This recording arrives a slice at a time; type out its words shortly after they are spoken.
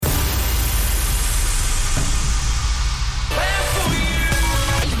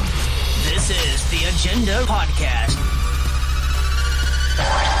Agenda Podcast.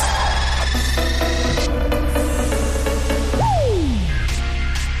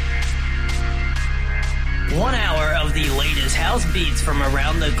 One hour of the latest house beats from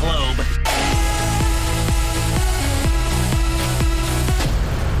around the globe.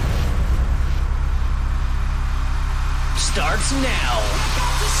 Starts now.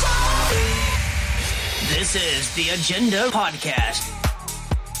 This is the Agenda Podcast.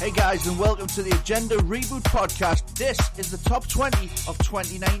 Hey guys, and welcome to the Agenda Reboot Podcast. This is the top 20 of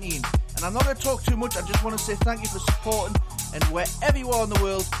 2019. And I'm not going to talk too much, I just want to say thank you for supporting, and wherever you are in the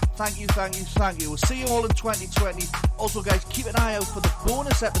world, thank you. We'll see you all in 2020. Also guys, keep an eye out for the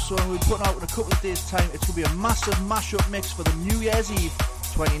bonus episode we'll be putting out in a couple of days' time. It's going to be a massive mashup mix for the New Year's Eve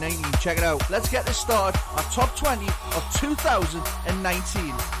 2019. Check it out. Let's get this started. Our top 20 of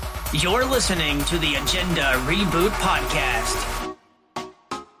 2019. You're listening to the Agenda Reboot Podcast.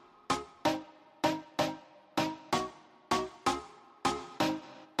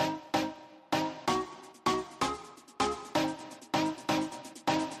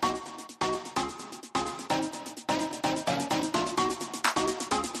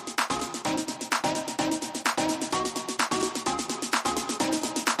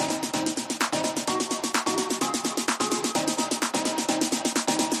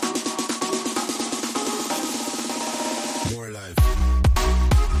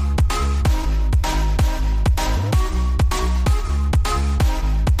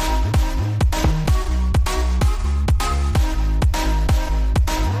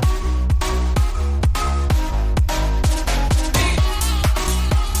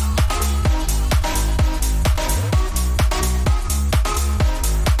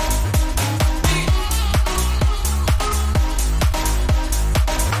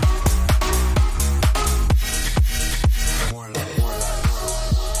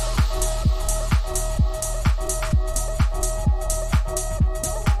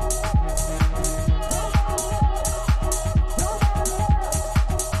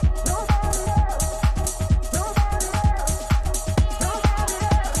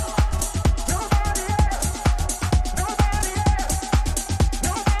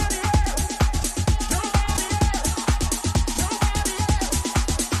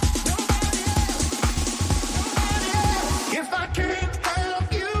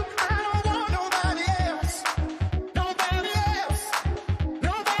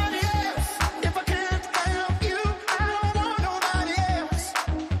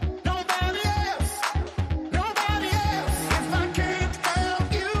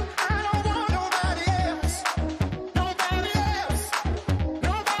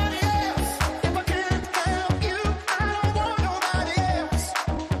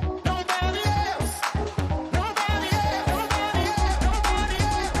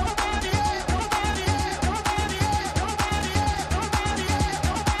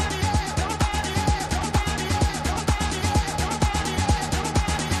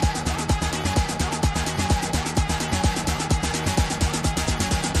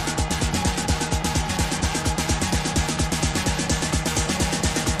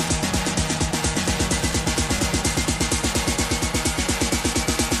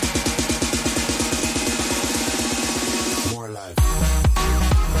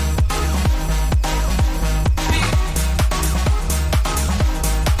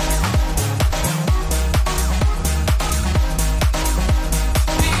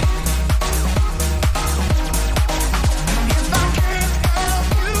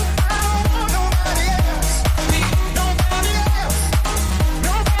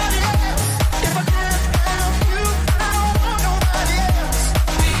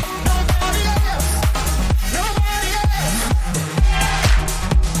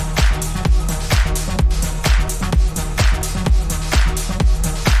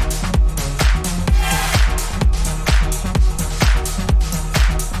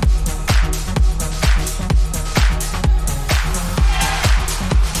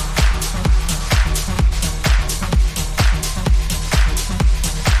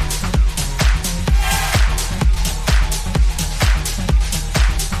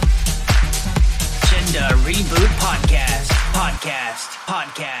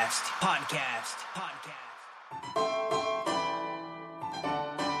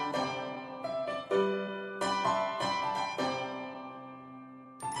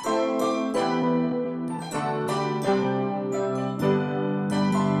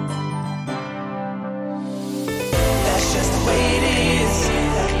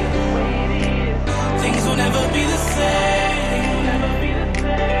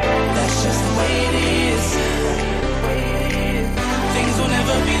 Things will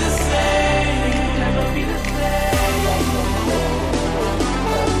never be the same.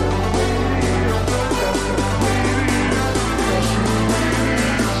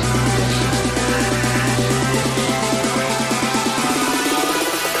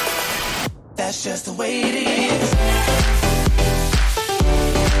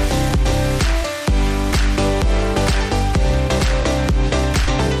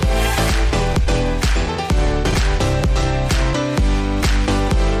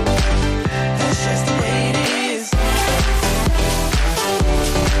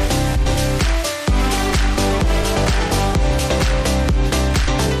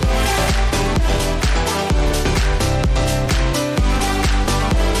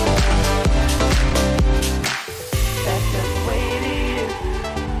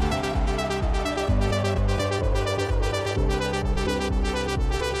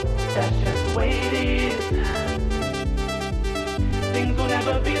 That's just the way it is. Things will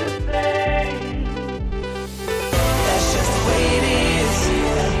never be the same. That's just the way it is.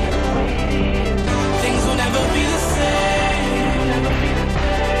 Things will never be the same.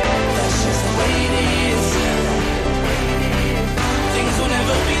 That's just the way it is. Things will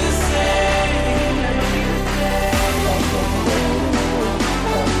never be the same.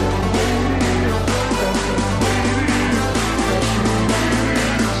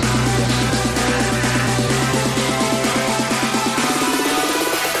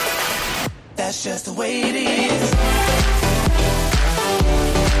 That's just the way it is.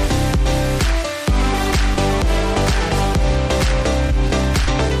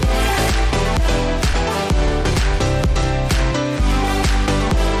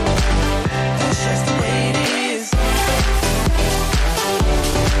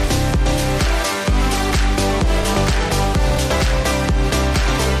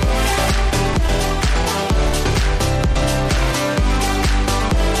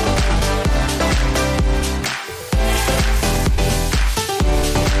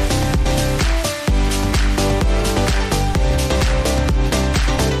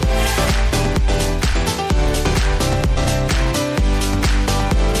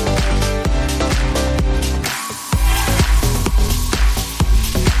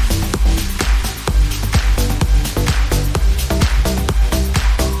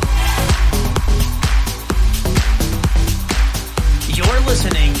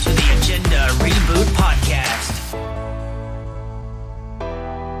 Listening to the Agenda Reboot Podcast.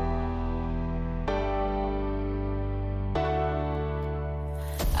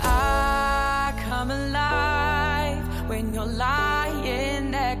 I come alive when you're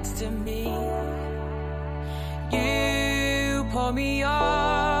lying next to me. You pull me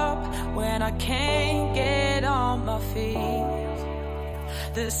up when I can't get on my feet.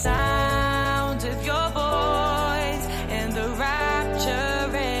 The sound of your voice and the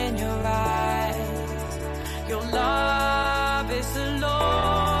rapture in your eyes. Your love is the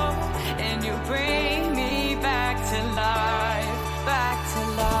Lord, and you bring me back to life, back to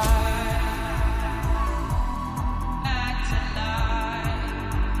life, back to life.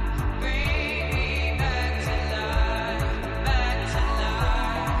 Bring me back to life, back to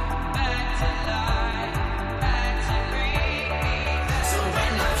life, back to life, back to bring me back. So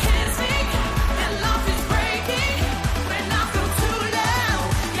when I can't speak and love is breaking, when I feel too loud,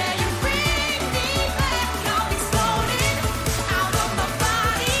 yeah, you bring me back. I'll be floating out of my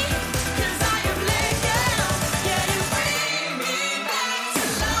body, 'cause I am laid down. Yeah, you bring me back to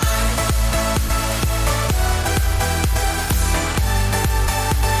life.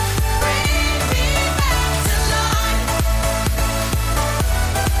 Bring me back to life.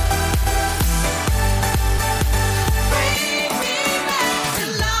 Bring me back to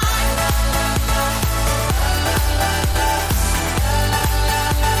life.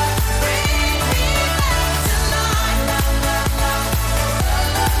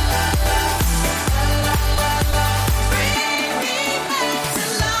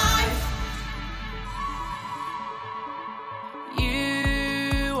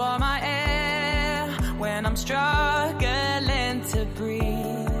 You are my air when I'm struggling to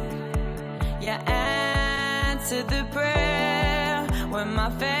breathe. You answer the prayer when my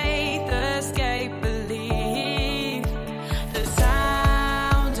faith escape belief. The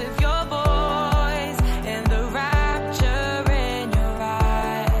sound of your voice and the rapture in your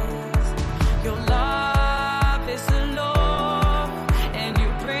eyes. Your love is the Lord, and you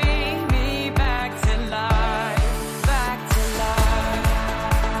bring me back to life, back to life,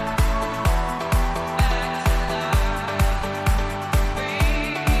 back to life.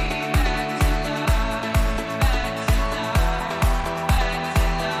 Bring me back to life, back to life, back to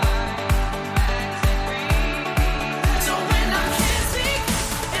life, back to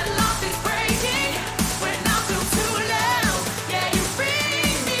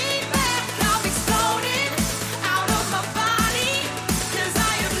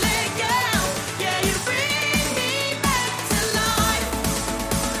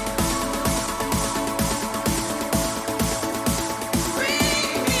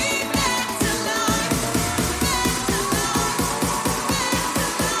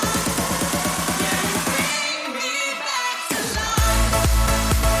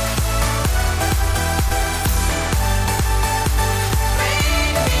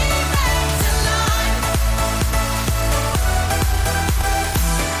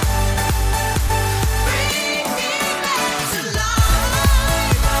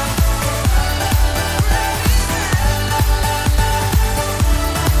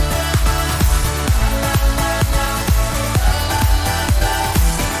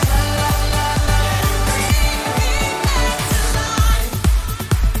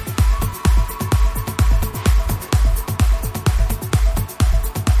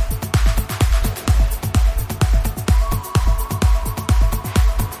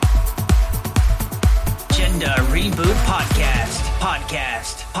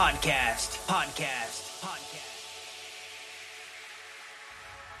Podcast.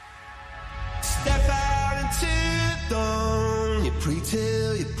 Step out into the dawn. You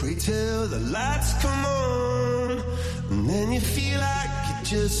pray till the lights come on, and then you feel like you've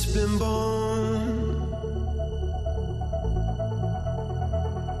just been born.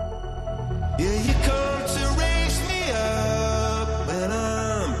 Yeah, you come to raise me up when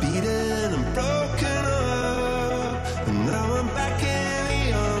I'm beaten and broken up, and now I'm back in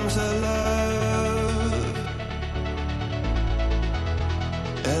the arms of love.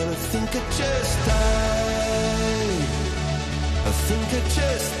 And I think I just died. I think I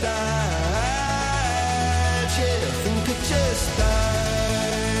just died. Yeah, I think I just died.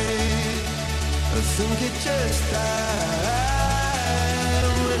 I think I just died. I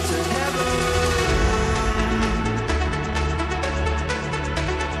went to heaven.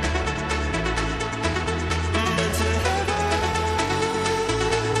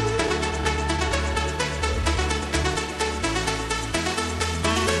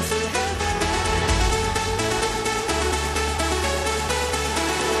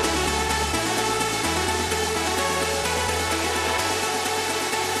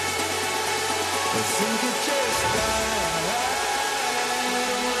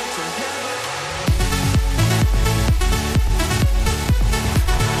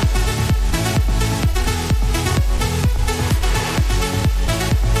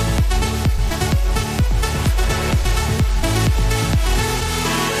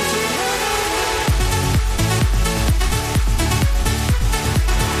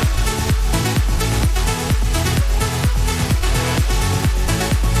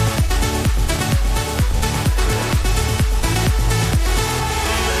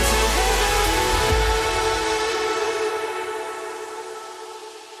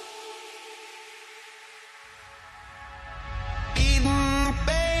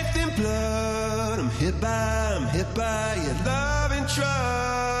 I'm hit by your loving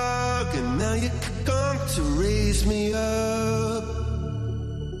drug, and now you come to raise me up.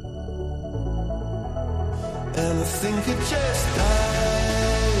 And I think I just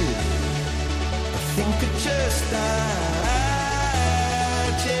died. I think I just died.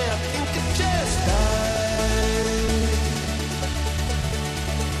 Yeah, I think I just died.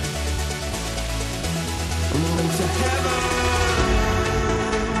 And I went to heaven.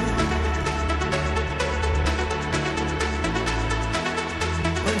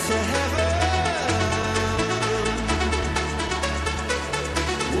 To heaven.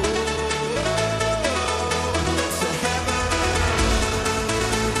 Whoa, to heaven.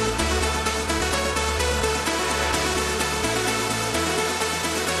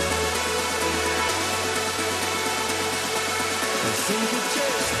 I think it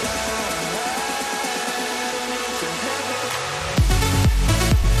just died. To heaven.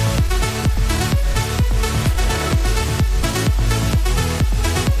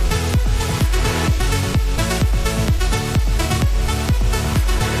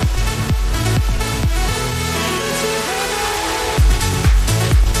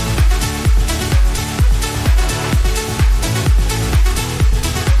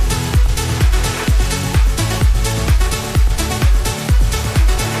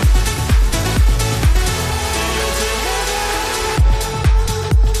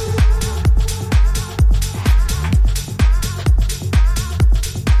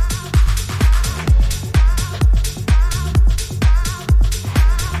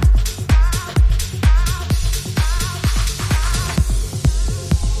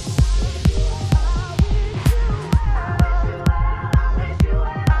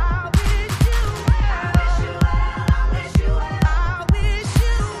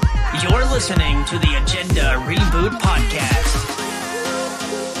 Listening to the Agenda Reboot Podcast.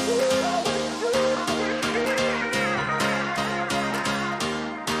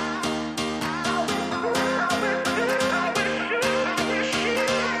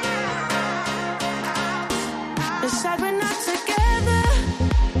 It's sad we're not together,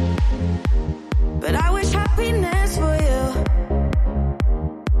 but I wish happiness for you.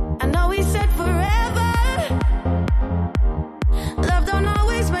 I know we said forever. Love don't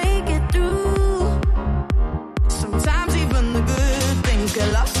always make it through. Sometimes even the good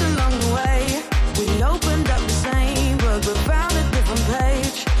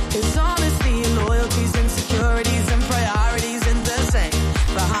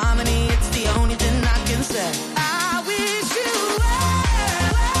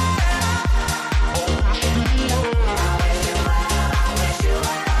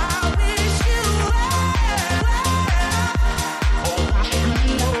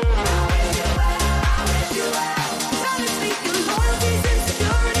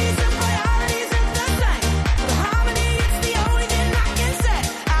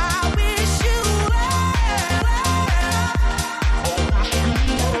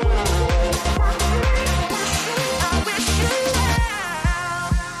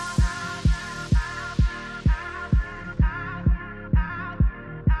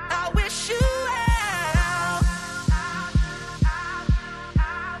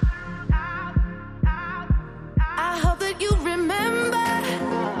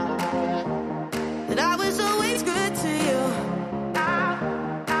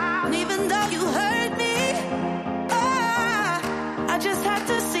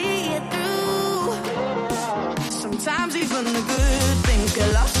Sometimes even the good things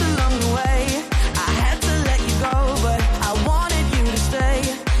get lost along the way. I had to let you go, but I wanted you to stay.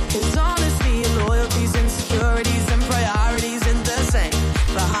 'Cause honestly, your loyalties, insecurities, and priorities ain't the same.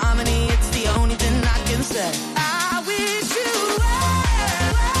 For harmony, it's the only thing I can say. I wish you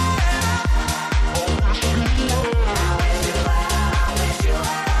well. I wish you well. I wish you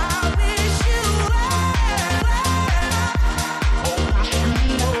well. I wish you well.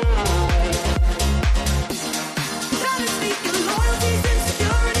 Honestly, your loyalties,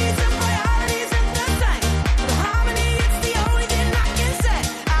 insecurities, and priorities ain't the same. For harmony, it's the only thing I can say.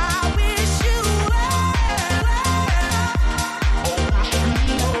 I wish you well. Wish you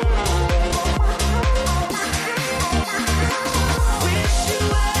well. Wish you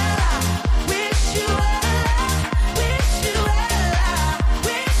well. Wish you well. Wish you well.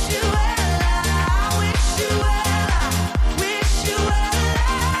 Wish you well. Wish you well.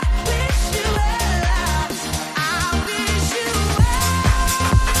 Wish you well. I wish you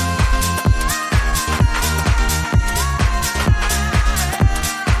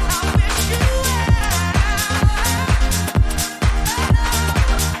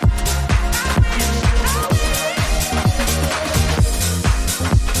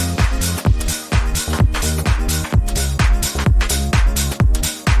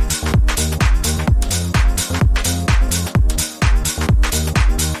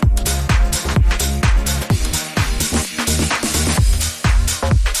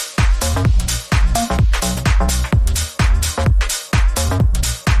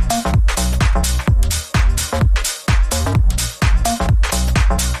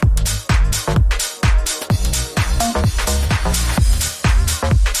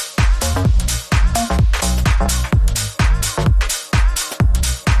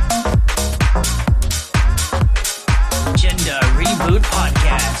Agenda Reboot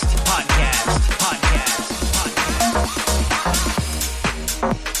Podcast.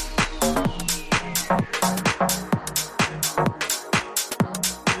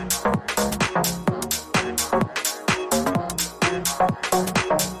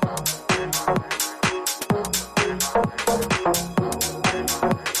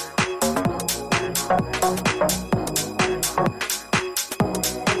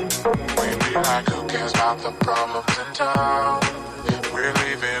 We be like, who cares about the problems in town? We're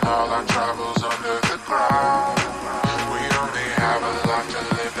leaving all our troubles under the ground. We only have a life to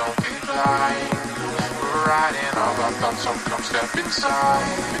live, don't be blind. We're riding all our thoughts, so come step inside.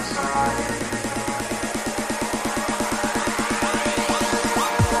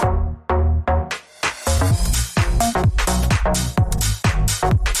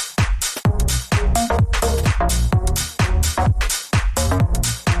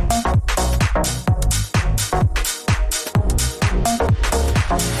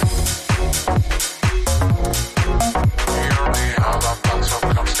 We only have our thoughts, so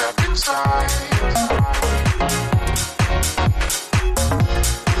come step inside.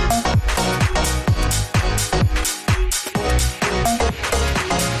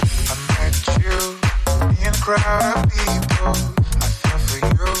 I met you in a crowd of people. I fell for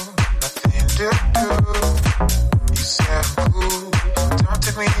you, nothing to do. You said I'm cool, don't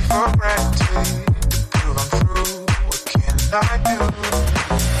take me for granted. To prove I'm true, what can I do?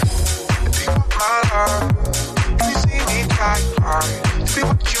 Do you want my love? Can you see me try hard to be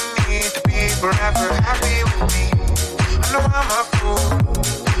what you need to be forever happy with me? I know I'm a fool,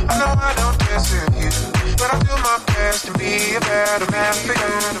 I know I don't deserve you, but I'll do my best to be a better man for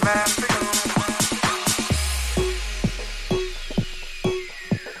you, the man for you.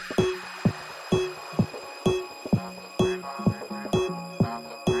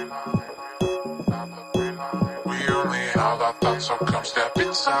 We only have our thoughts, so come step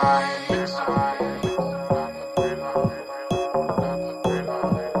inside.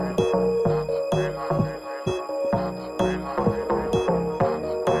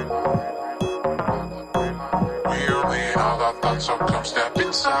 We only have our thoughts, so come step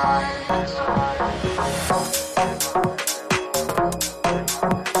inside.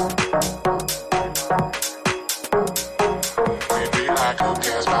 We be like, who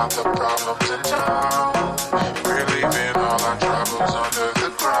cares about the problems in town? We're leaving all our troubles under the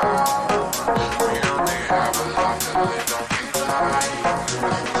ground. We only have a life to live, don't be blind.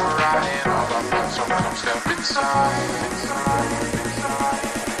 We're riding all our thoughts, so come step inside.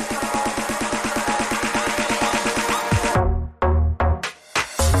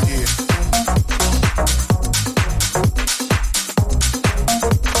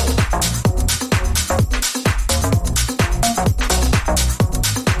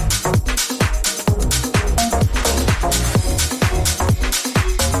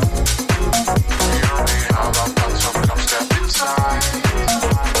 We only have our thoughts, so come step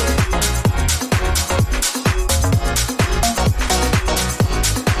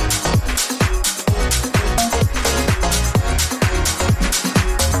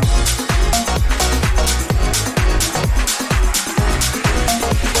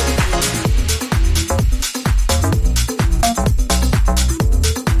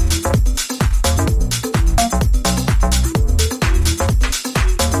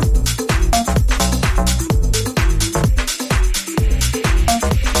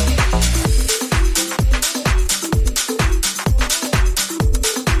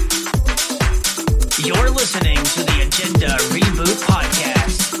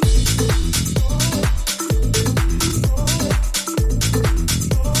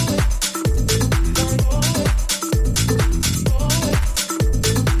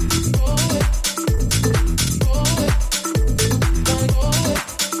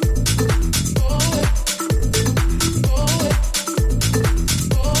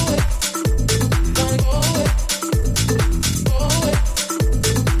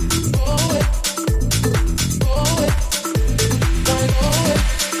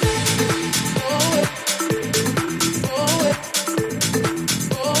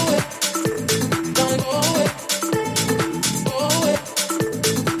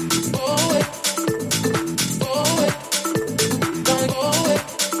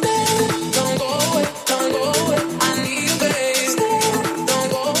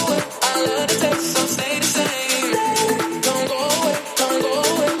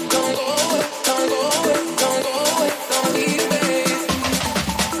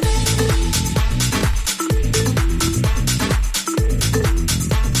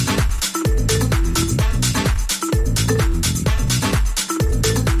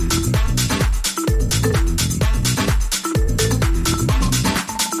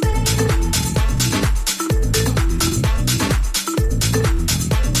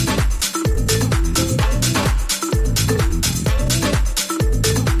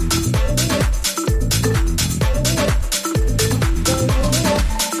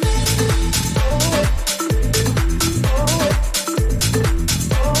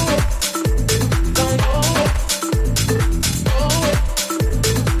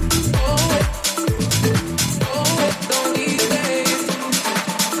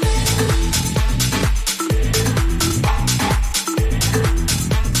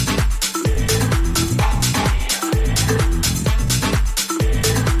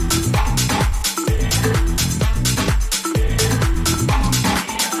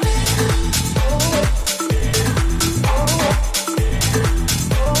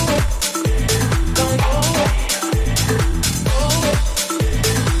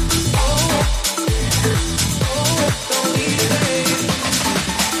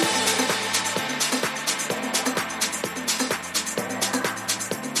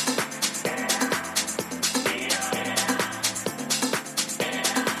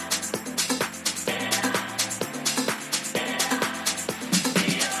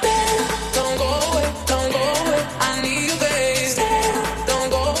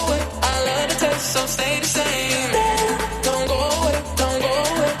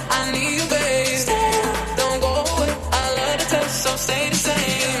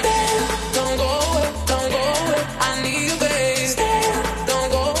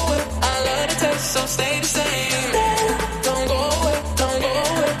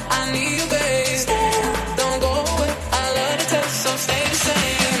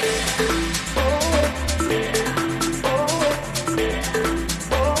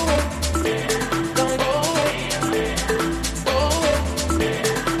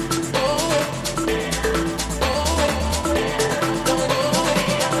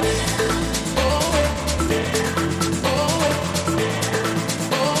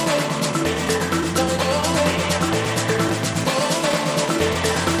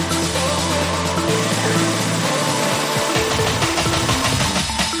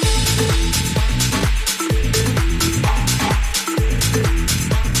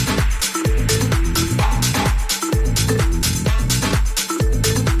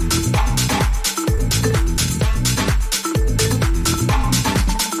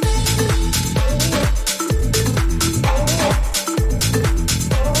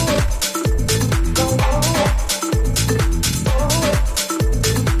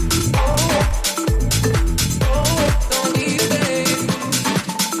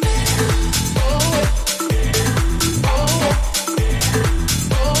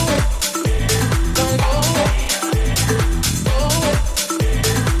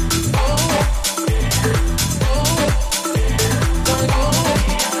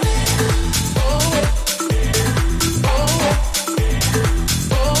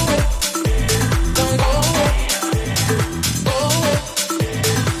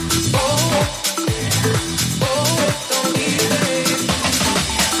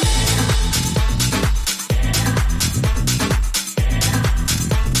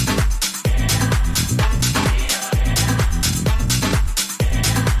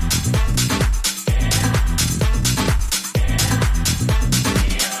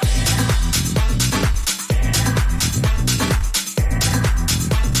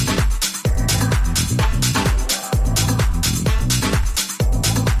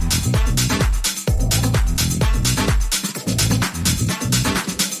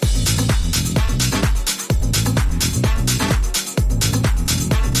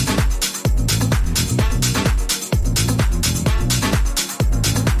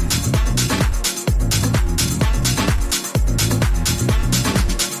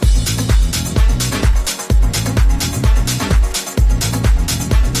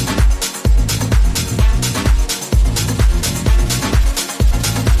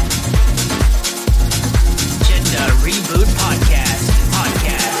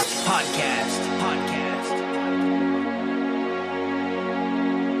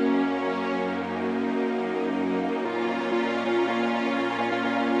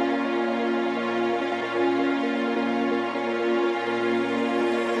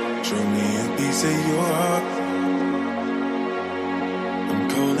Show me a piece of your heart. I'm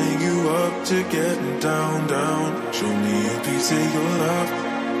calling you up to getting down, down. Show me a piece of your love.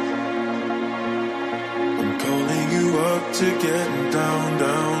 I'm calling you up to getting down,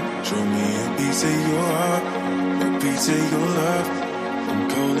 down. Show me a piece of your heart, a piece of your love. I'm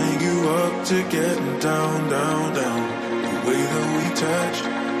calling you up to getting down, down, down. The way that we touch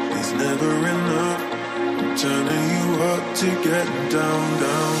is never enough. I'm turning you up to getting down,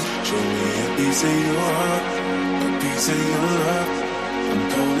 down. Show me a piece of your heart, a piece of your love. I'm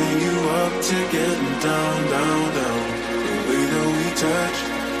calling you up to getting down, down, down. The way that we touch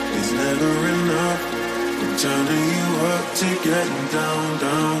is never enough. I'm turning you up to getting down,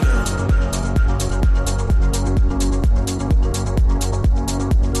 down, down.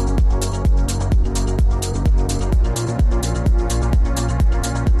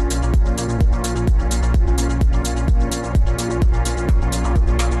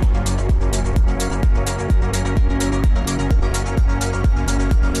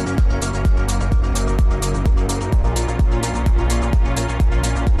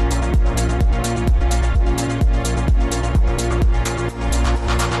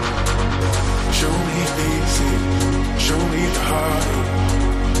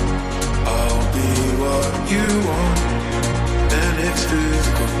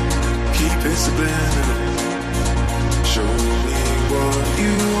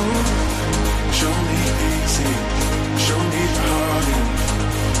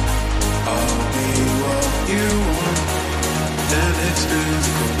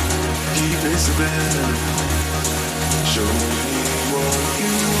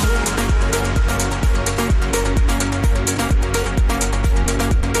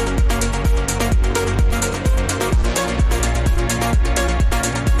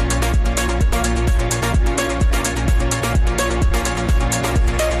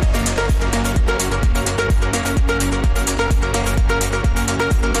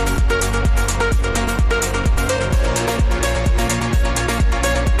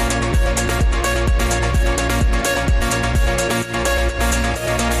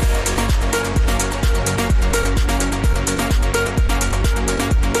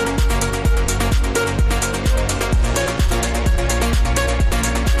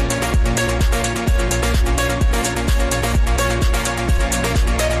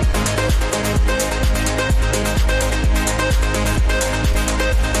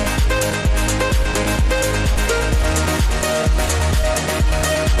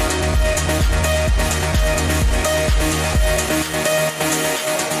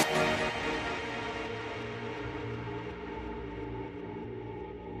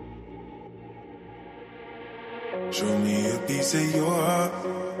 Show me a piece of your heart,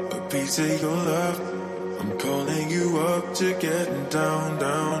 a piece of your love. I'm calling you up to getting down,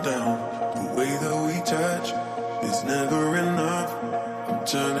 down, down. The way that we touch is never enough. I'm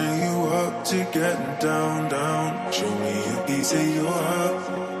turning you up to getting down, down. Show me a piece of your heart,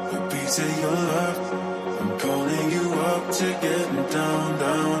 a piece of your love. I'm calling you up to getting down,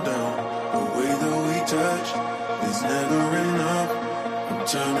 down, down. The way that we touch is never enough. I'm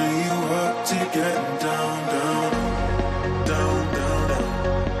turning you up to getting down, down, down, down, down,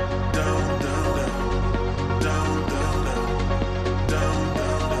 down, down, down, down, down, down,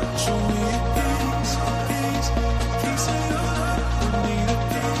 down. Show me a piece, piece of your love. I need a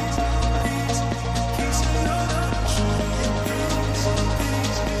piece of your love. Show me a piece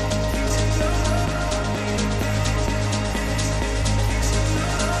of your love. I need a piece of your love. 'Cause I need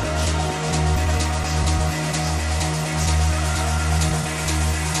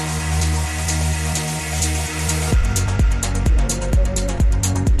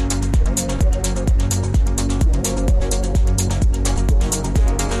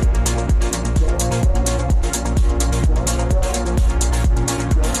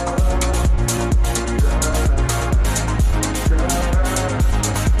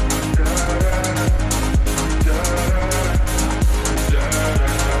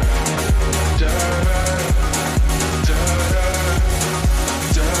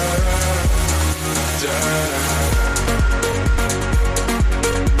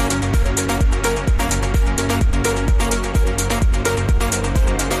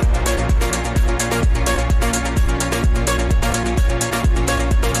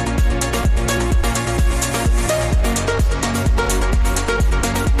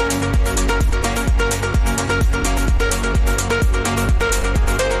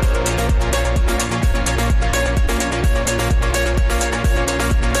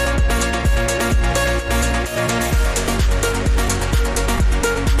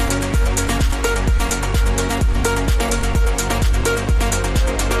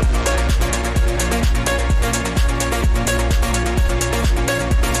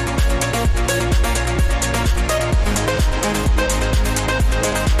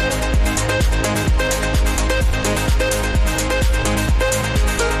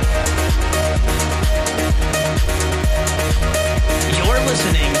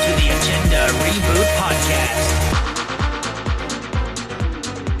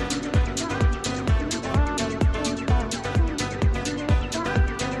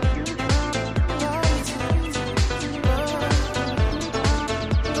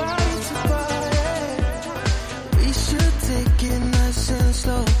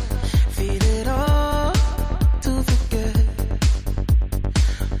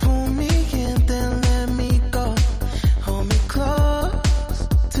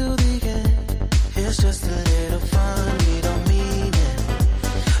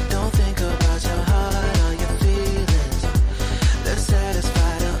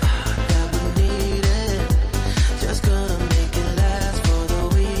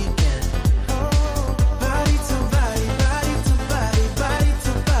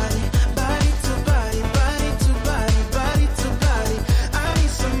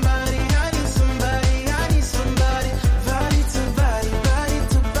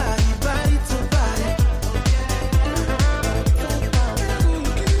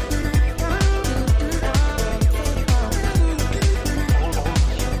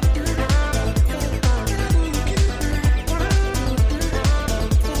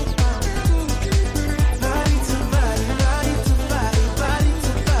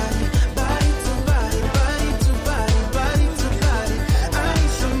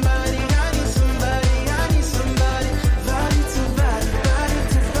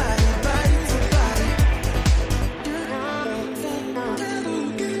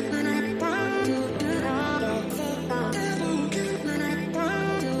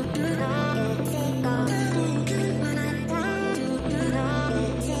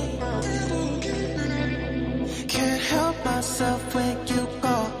yourself when you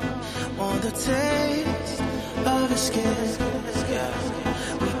go. Want the taste of your skin.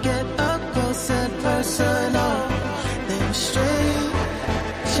 We get up close and personal. Then we're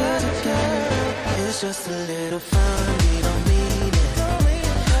strangers again. It's just a little fun, we don't mean it.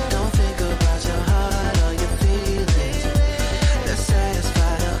 Don't think about your heart or your feelings. Let's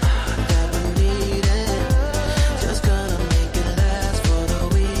satisfy the heart that we need it. Just gonna make it last for the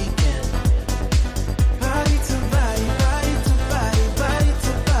weekend. Body to body, body to body, body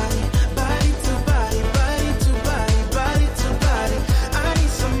to body, body to body, body to body, body to body. I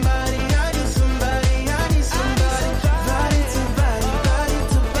need somebody, I need somebody, I need somebody. Body to body, body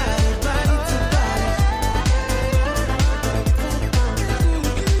to body, body to body.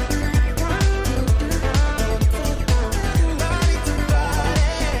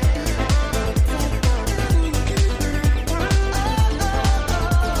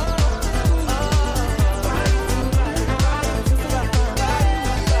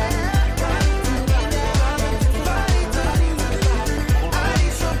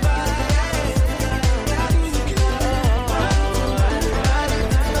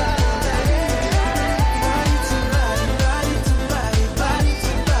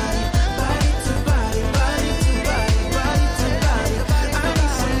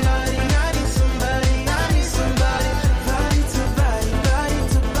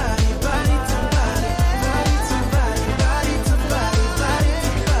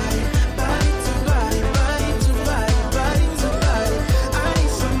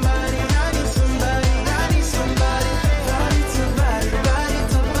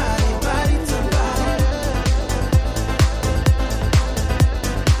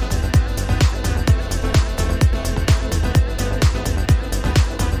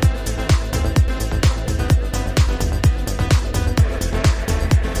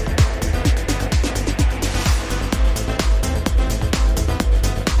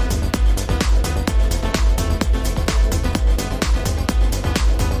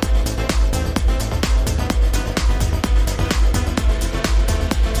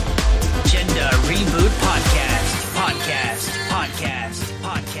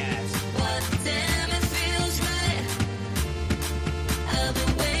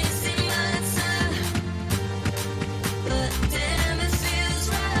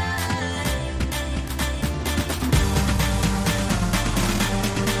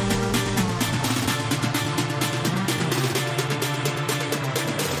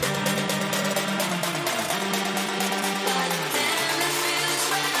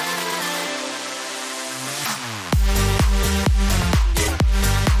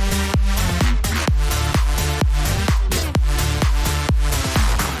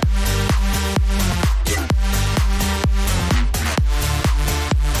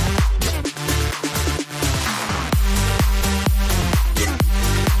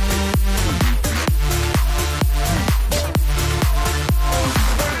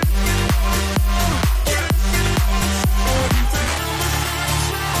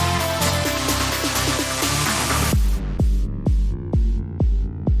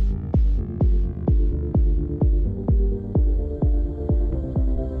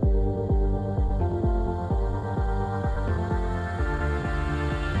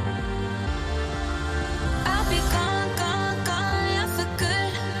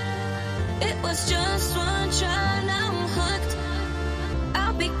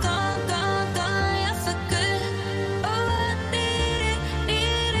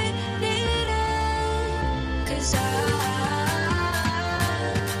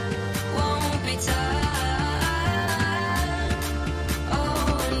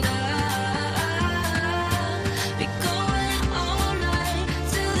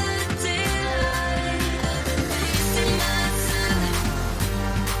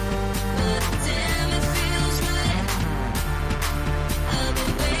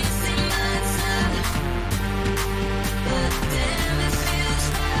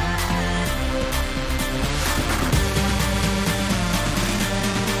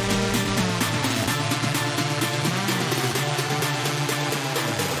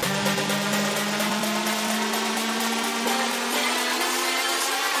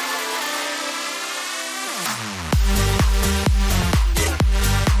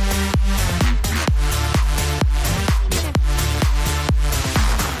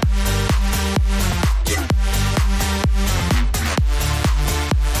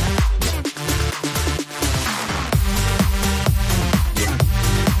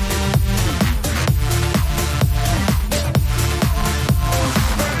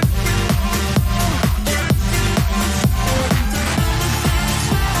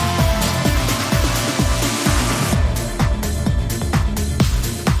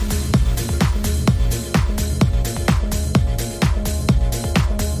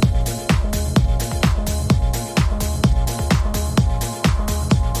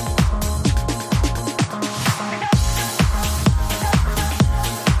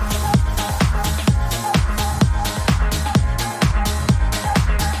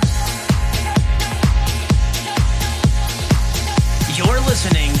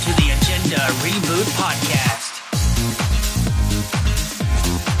 Reboot Podcast.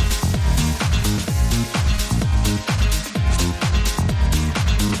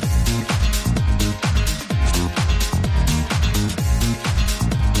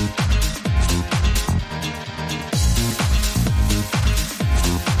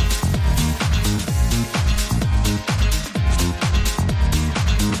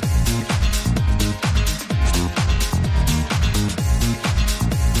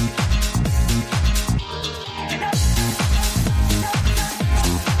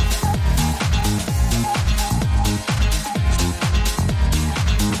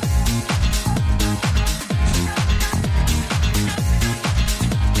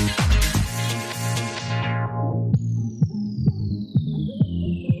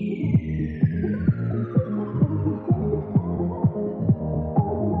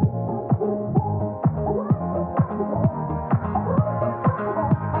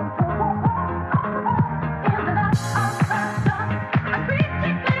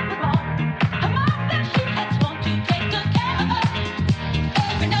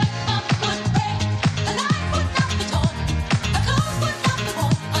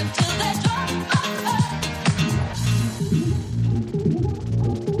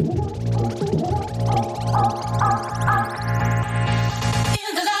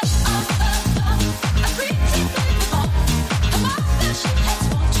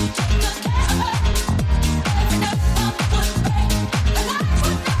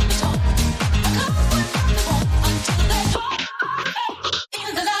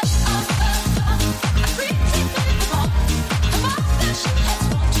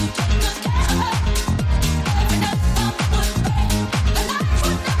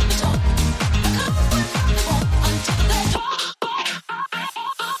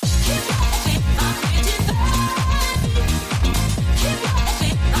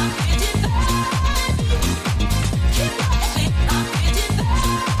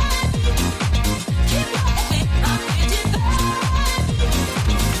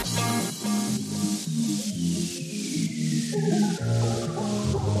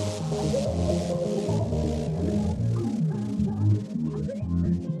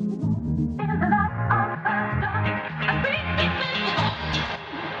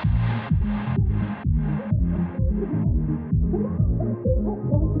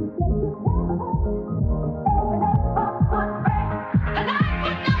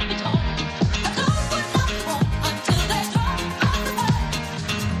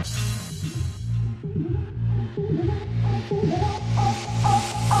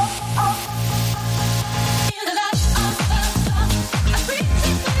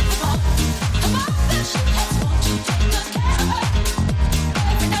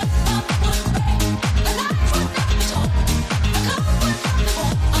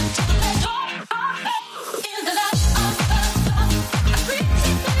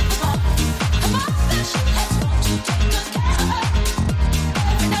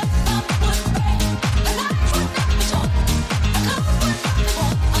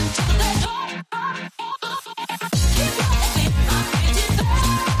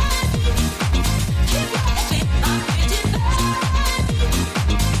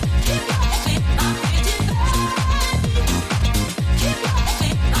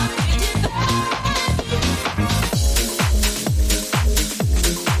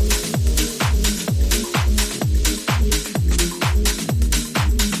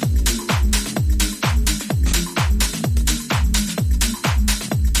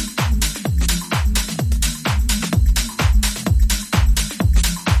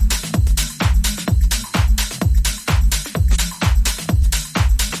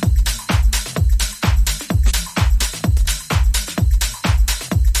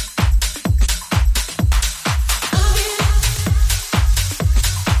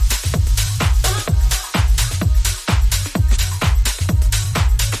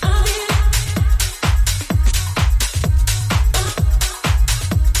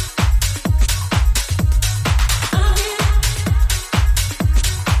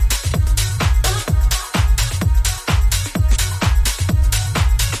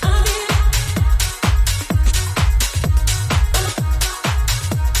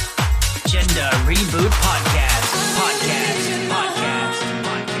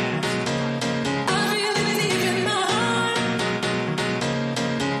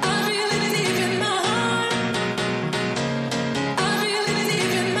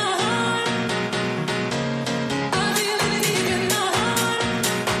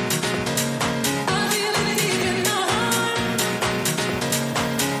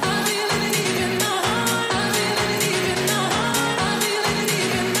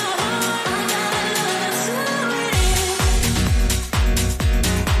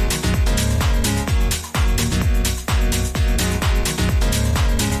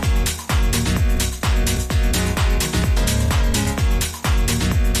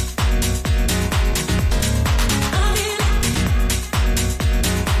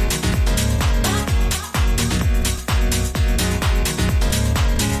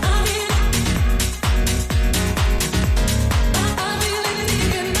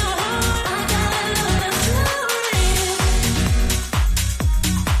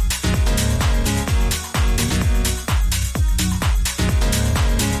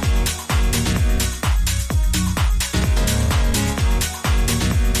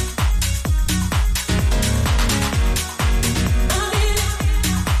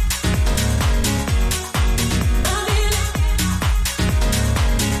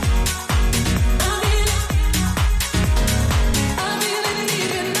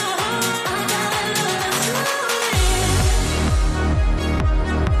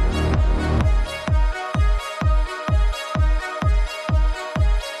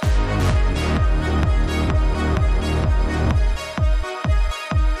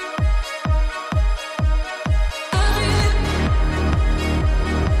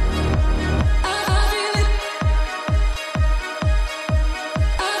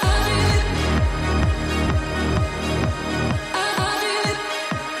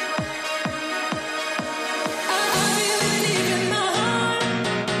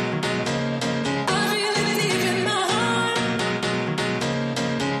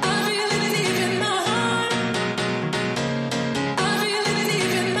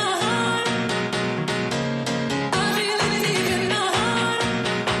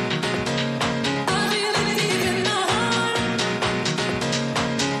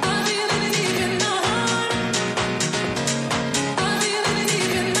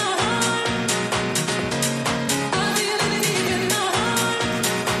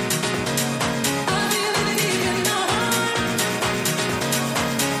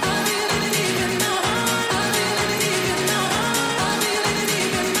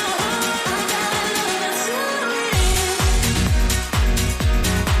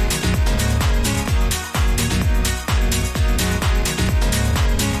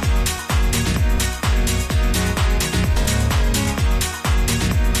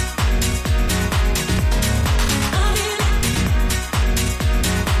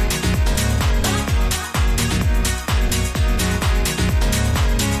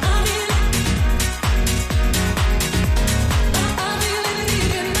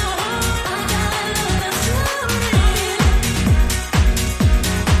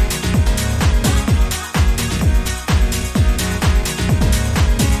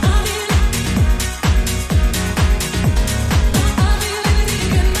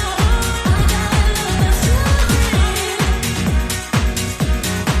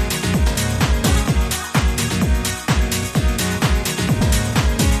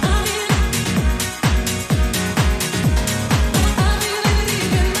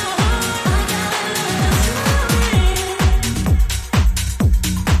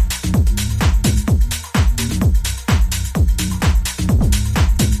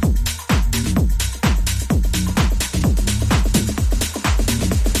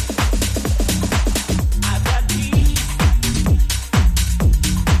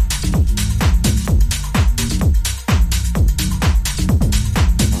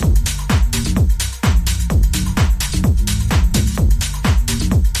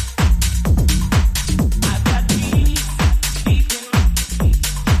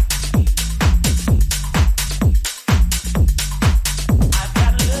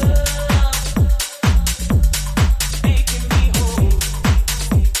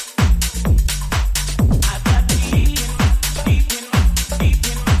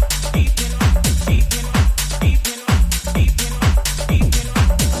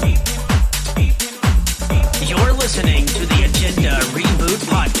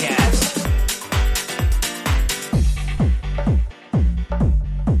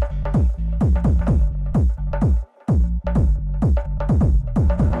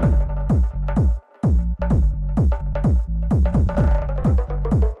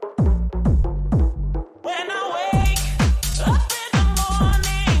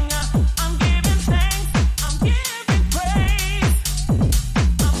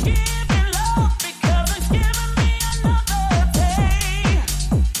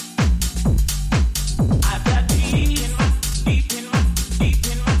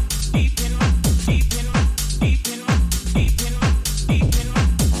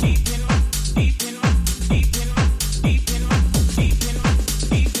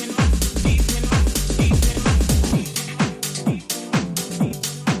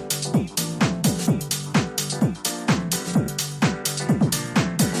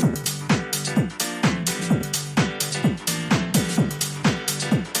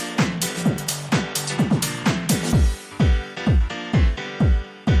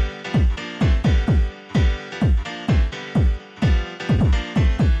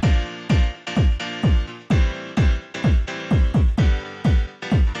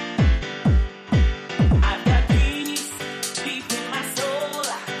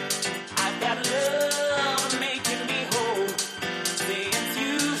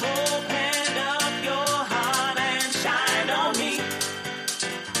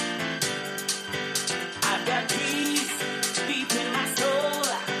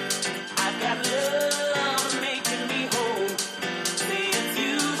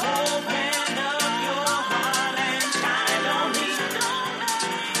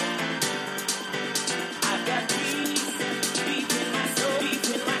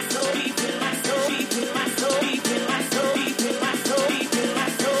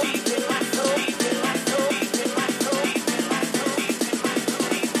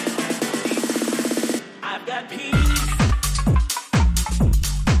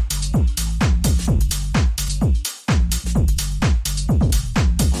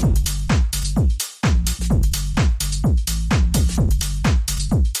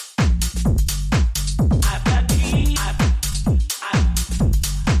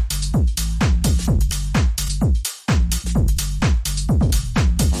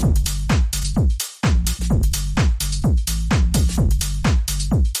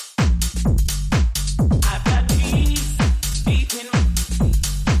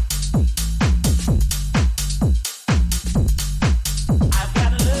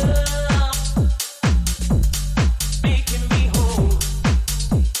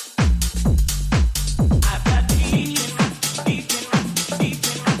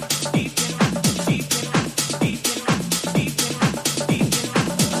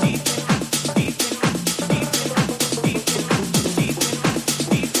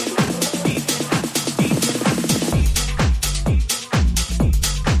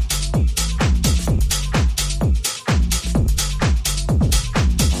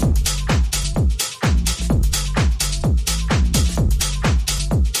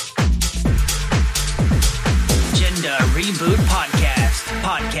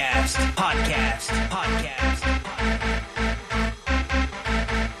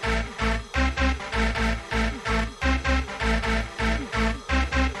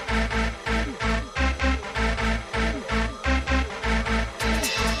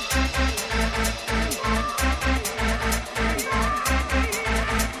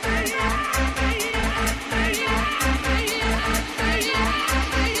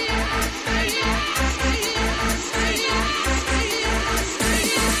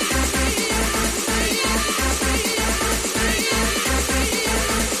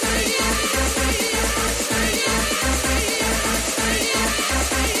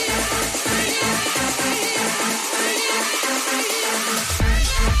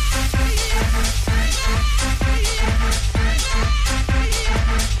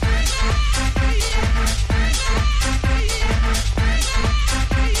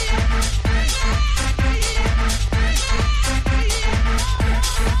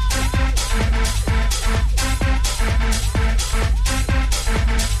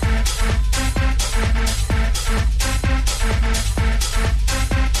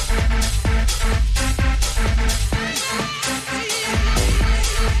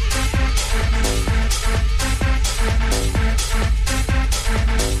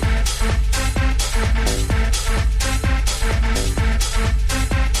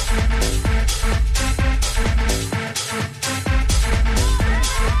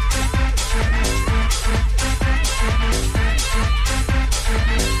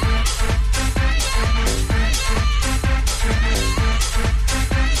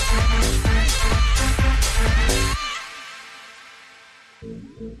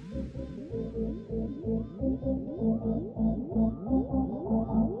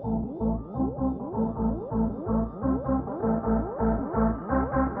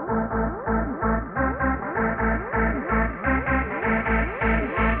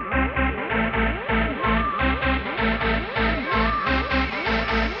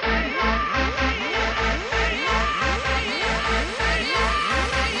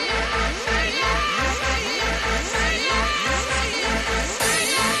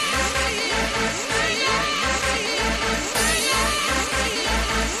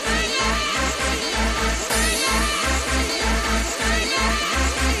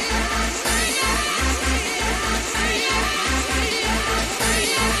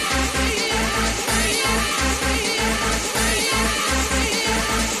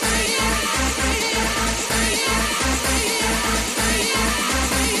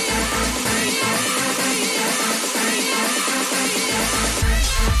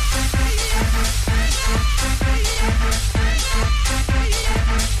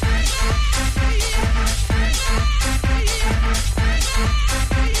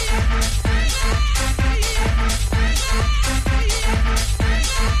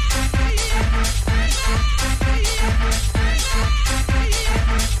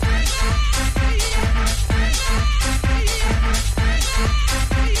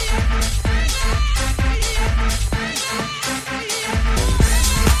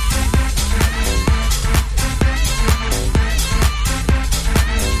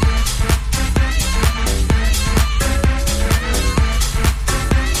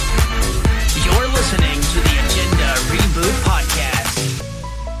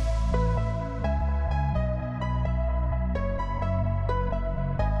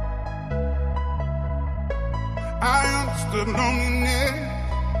 understood loneliness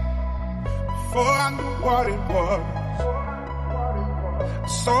before I knew what it was. I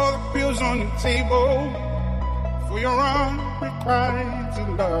saw the pills on your table for your unrequited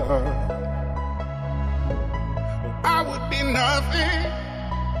love. I would be nothing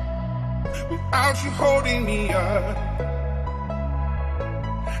without you holding me up.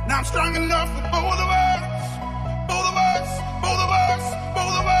 Now I'm strong enough for both of us, both of us, both of us,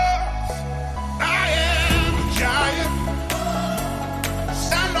 both of us. I am a giant.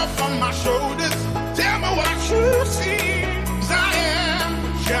 Stand up on my shoulders. Tell me what you see. 'Cause I am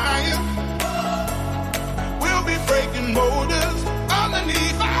a giant. We'll be breaking boulders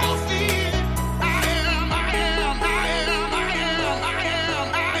underneath our feet. I am a giant. I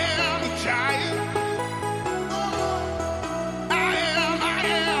am a giant.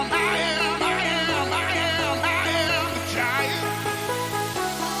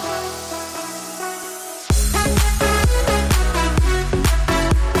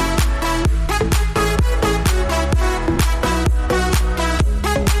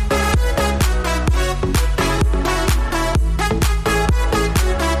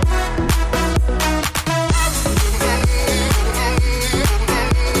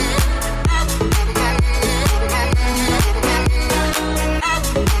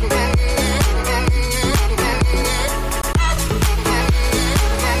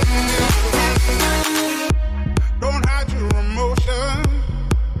 Don't hide your emotion.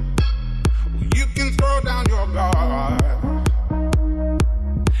 You can throw down your guard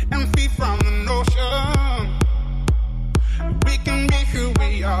and feed from the notion we can be who we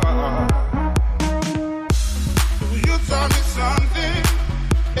are. You taught me something,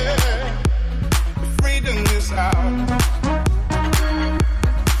 yeah. Freedom is out.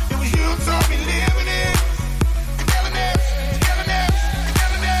 It was you taught me living it, togetherness, togetherness,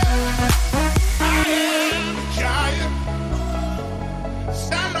 togetherness. I am a giant.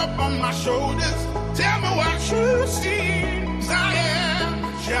 Stand up on my shoulders. Tell me what you see. 'Cause I am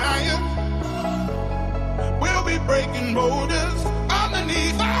a giant. We'll be breaking boulders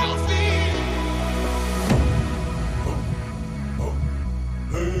underneath our feet.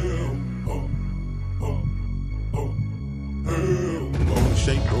 I'm gonna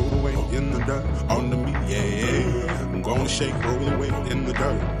shake, roll away in the dirt under me, yeah. I'm gonna shake, roll away in the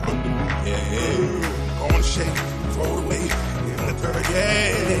dirt under me, yeah. Gonna shake, throw it away in the dirt,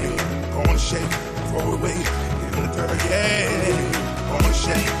 yeah. Gonna shake, throw it away in the dirt, yeah. Gonna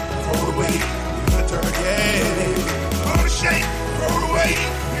shake, throw it away in the dirt, yeah. Gonna shake, throw it away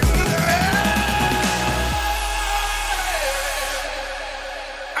in the dirt.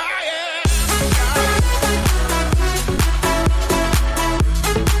 I am a giant.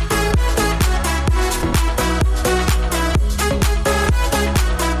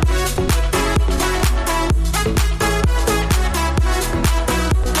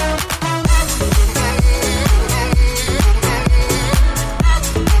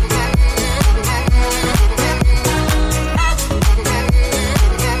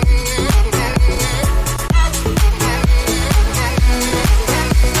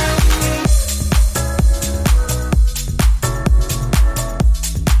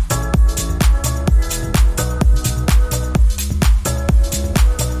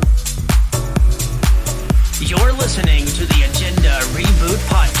 You're listening to the Agenda Reboot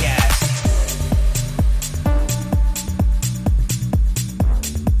Podcast.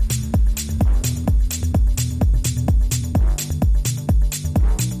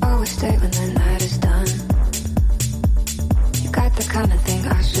 Always stay when the night is done. You got the kind of thing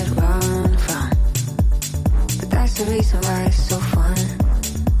I should run from. But that's the reason why it's so fun.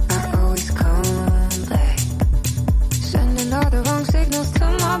 I always come back. Sending all the wrong signals to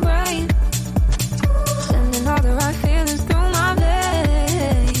my brain. Sending all the right feelings through my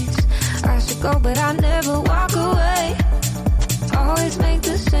veins. I should go, but I never walk away. Always make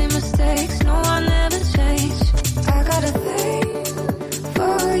the same mistakes. No, I never change. I got a thing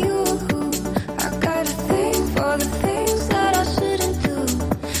for you. I got a thing for the things that I shouldn't do.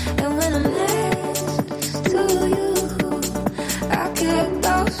 And when I'm next to you, I get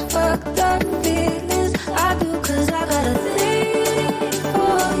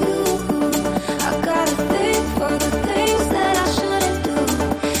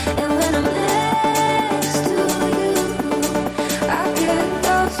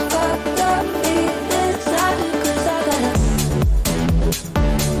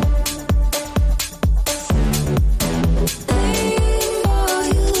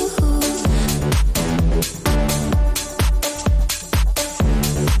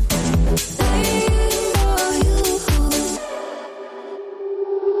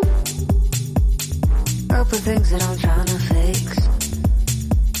couple things that I'm trying to fix,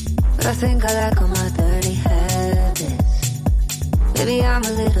 but I think I like all my dirty habits. Maybe I'm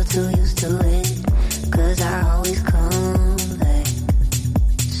a little too used to it, 'cause I always come back,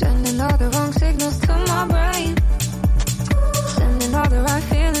 sending all the wrong signals to my brain, sending all the right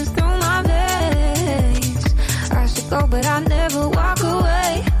feelings through my veins. I should go, but I never walk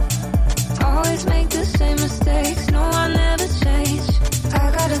away. Always make the same mistakes, no, I never change. I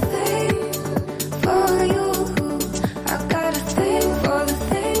got a thing for you, I got a thing for the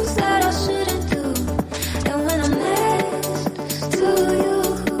things that I shouldn't do. And when I'm next to you,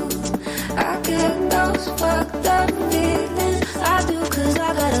 I get those fucked up feelings. I do, 'cause I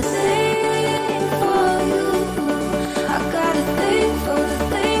got a thing for you, I got a thing for the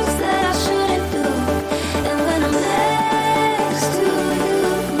things that I shouldn't do. And when I'm next to you,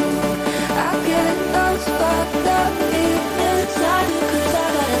 I get those fucked up feelings. I do, 'cause I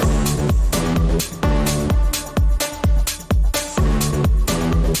got a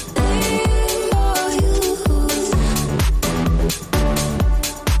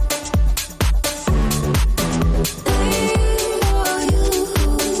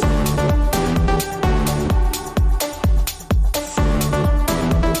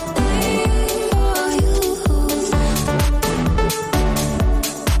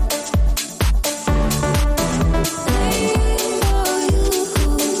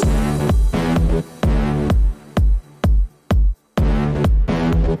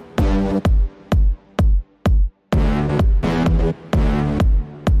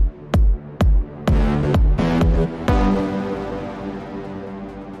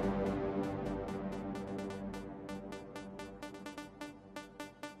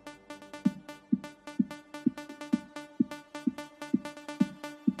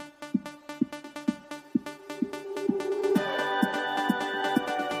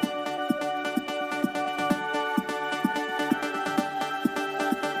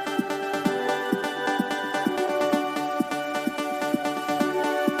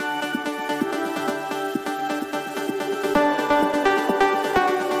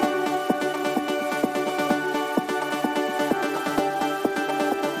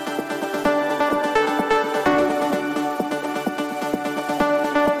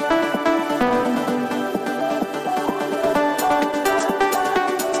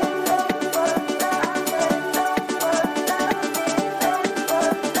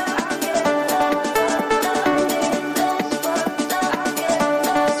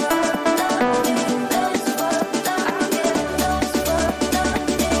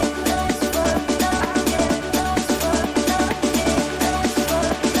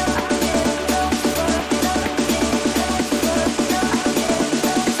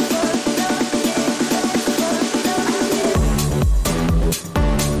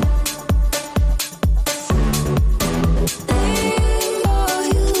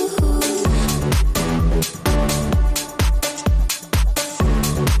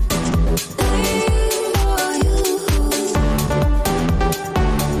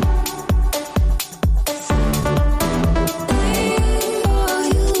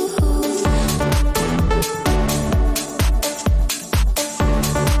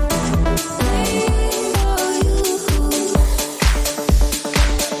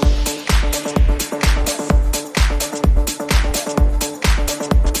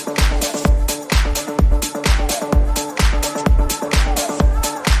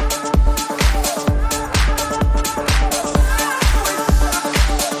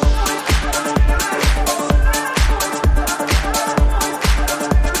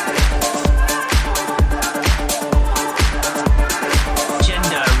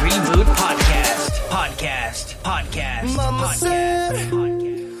Mama said,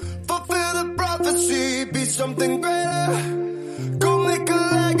 fulfill the prophecy, be something greater. Go make a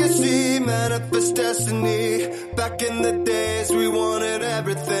legacy, manifest destiny. Back in the days we wanted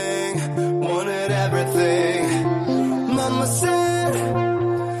everything, wanted everything. Mama said,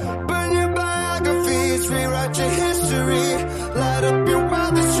 burn your biographies, rewrite your history. Light up your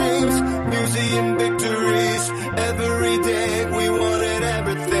wildest dreams, museum victories. Every day we wanted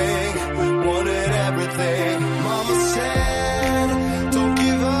everything, wanted everything. Mama said, don't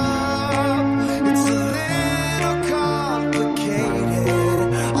give up, it's a little complicated.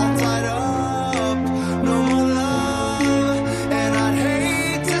 All tied up, no more love, and I'd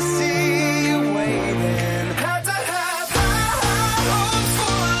hate to see you waiting. Had to have high hopes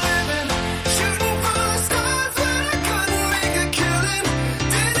for a living, shooting for the stars when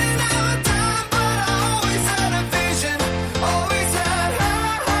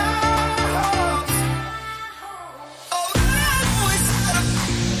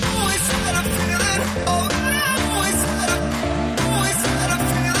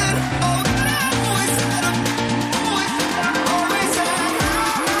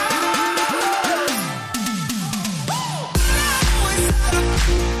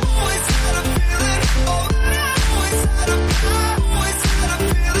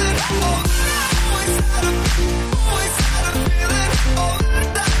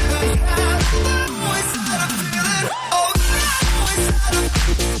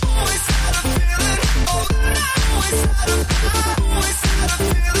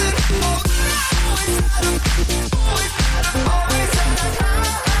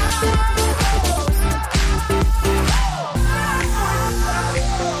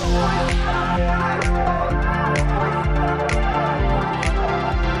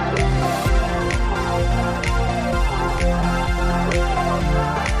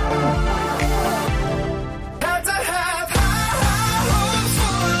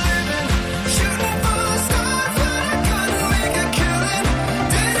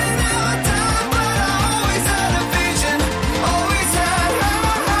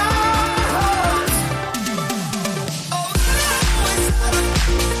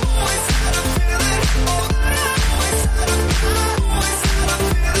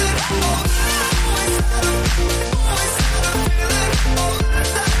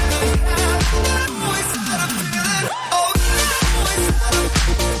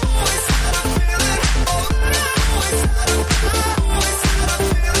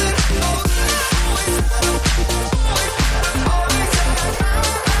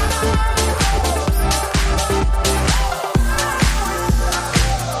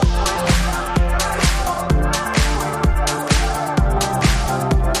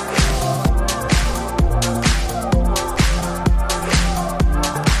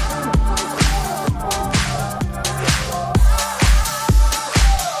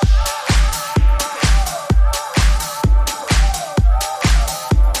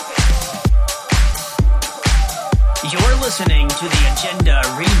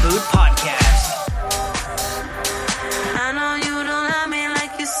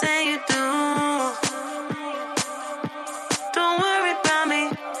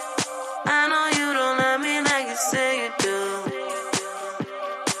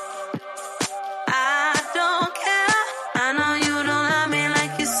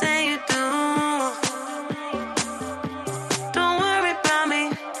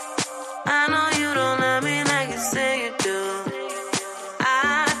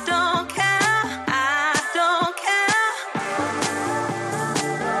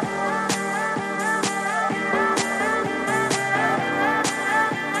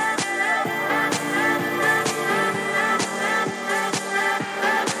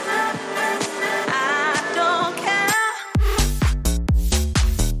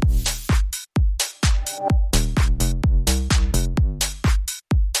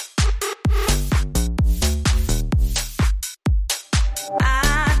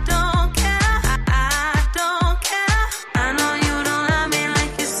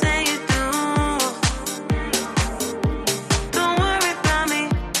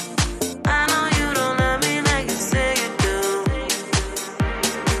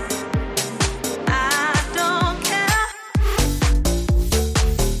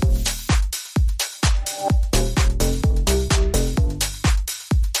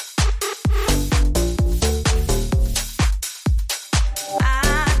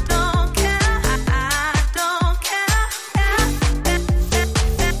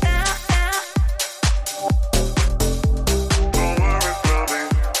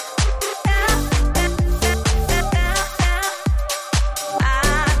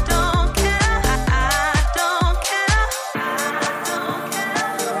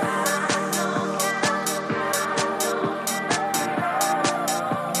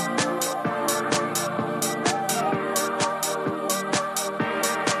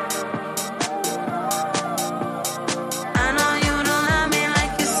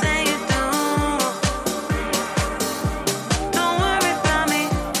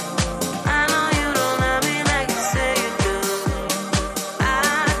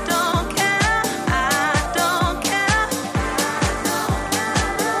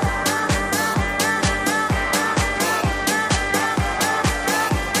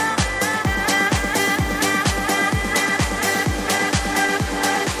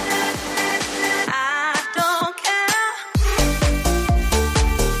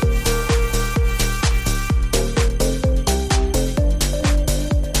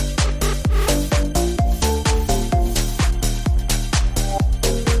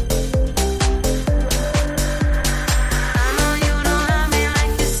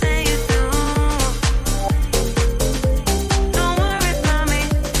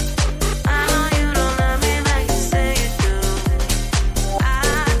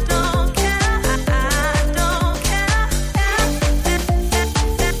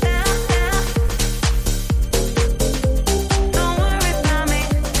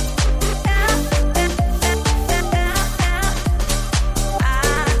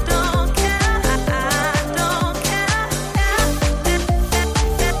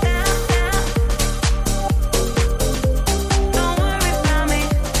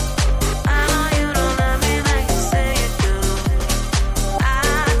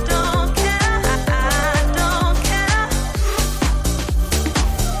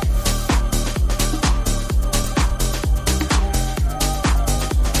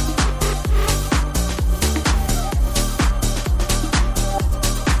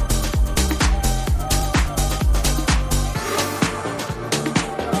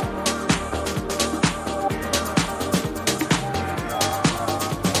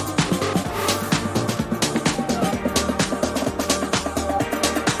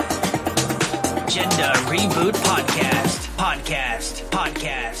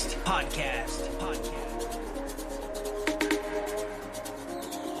Podcast.